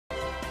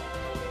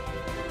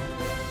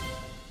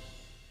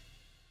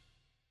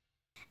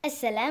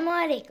Assalamu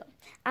alaikum.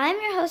 I'm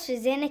your host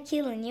Rosanna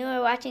Keel and you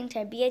are watching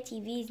Tarbiyya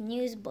TV's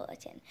News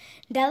Bulletin.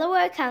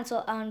 Delaware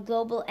Council on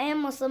Global and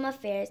Muslim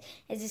Affairs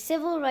is a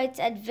civil rights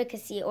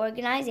advocacy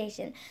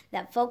organization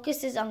that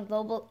focuses on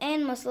global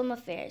and Muslim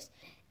affairs.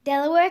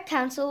 Delaware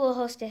Council will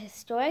host a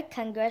historic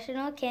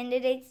congressional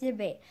candidates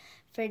debate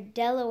for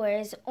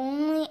Delaware's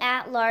only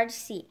at-large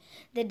seat.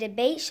 The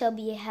debate shall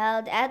be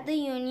held at the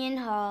Union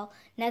Hall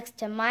next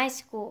to my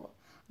school,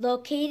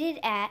 located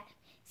at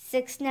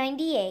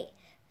 698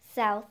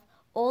 South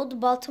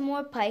Old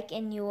Baltimore Pike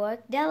in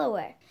Newark,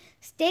 Delaware.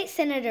 State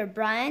Senator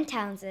Brian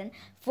Townsend,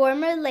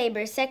 former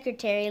Labor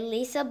Secretary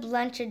Lisa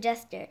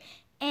Blunt-Jester,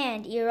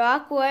 and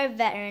Iraq War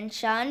veteran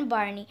Sean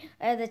Barney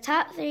are the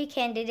top three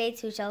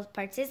candidates who shall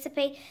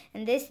participate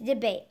in this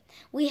debate.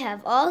 We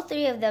have all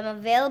three of them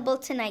available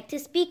tonight to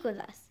speak with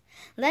us.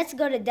 Let's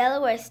go to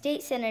Delaware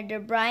State Senator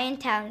Brian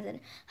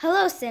Townsend.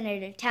 Hello,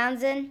 Senator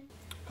Townsend.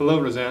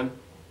 Hello, Roseanne.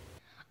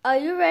 Are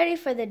you ready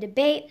for the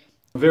debate?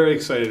 I'm very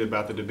excited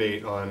about the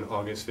debate on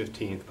August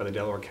 15th by the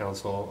Delaware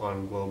Council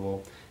on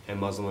Global and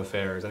Muslim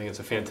Affairs. I think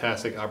it's a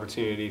fantastic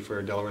opportunity for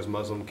Delaware's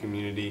Muslim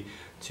community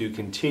to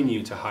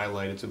continue to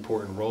highlight its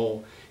important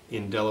role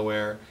in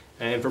Delaware.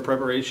 And for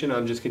preparation,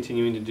 I'm just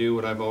continuing to do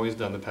what I've always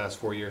done the past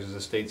 4 years as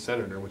a state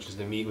senator, which is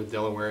to meet with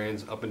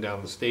Delawareans up and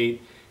down the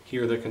state,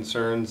 hear their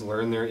concerns,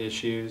 learn their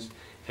issues,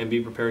 and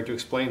be prepared to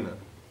explain them.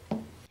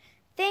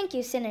 Thank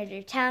you,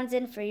 Senator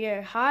Townsend, for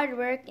your hard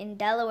work in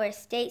Delaware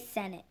State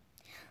Senate.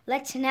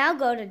 Let's now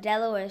go to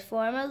Delaware's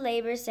former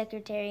Labor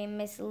Secretary,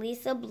 Miss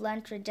Lisa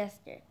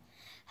Blunt-Jester.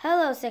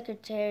 Hello,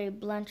 Secretary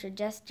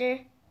Blunt-Jester.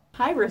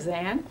 Hi,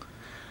 Roseanne.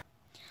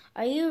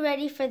 Are you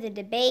ready for the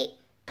debate?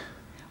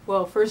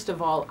 Well, first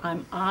of all,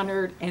 I'm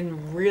honored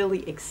and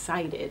really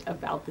excited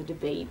about the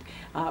debate.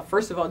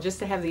 First of all, just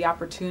to have the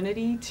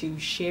opportunity to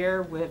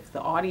share with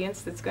the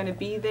audience that's going to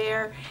be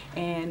there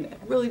and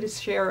really to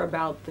share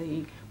about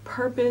the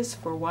purpose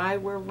for why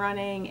we're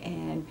running,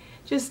 and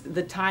just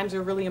the times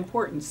are really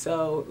important.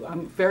 So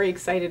I'm very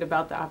excited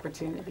about the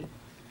opportunity.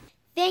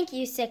 Thank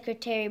you,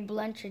 Secretary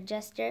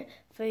Blunt-Jester,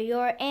 for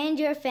your and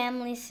your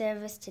family's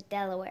service to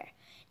Delaware.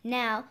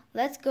 Now,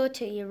 let's go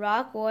to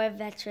Iraq War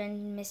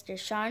veteran Mr.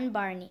 Sean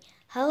Barney.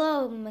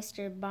 Hello,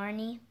 Mr.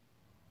 Barney.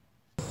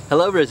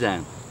 Hello,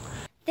 Roseanne.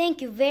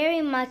 Thank you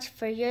very much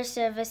for your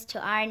service to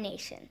our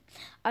nation.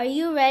 Are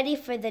you ready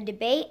for the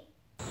debate?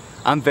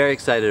 I'm very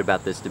excited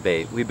about this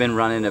debate. We've been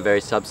running a very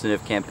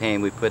substantive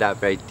campaign. We put out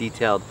very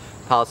detailed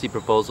policy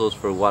proposals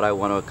for what I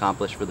want to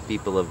accomplish for the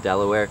people of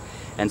Delaware.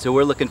 And so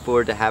we're looking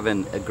forward to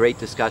having a great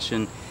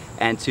discussion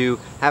and to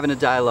having a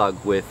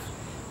dialogue with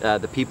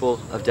the people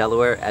of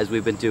Delaware, as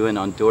we've been doing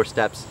on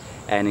doorsteps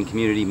and in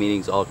community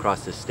meetings all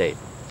across the state.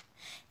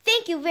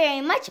 Thank you very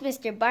much,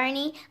 Mr.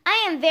 Barney.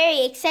 I am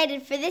very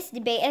excited for this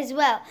debate as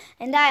well,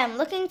 and I am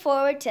looking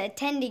forward to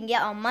attending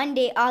it on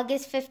Monday,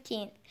 August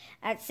 15th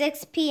at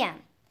 6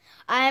 p.m.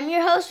 I am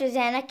your host,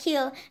 Rosanna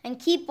Keel, and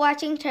keep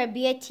watching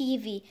Tarbiyya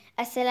TV.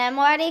 Assalamu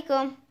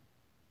alaikum.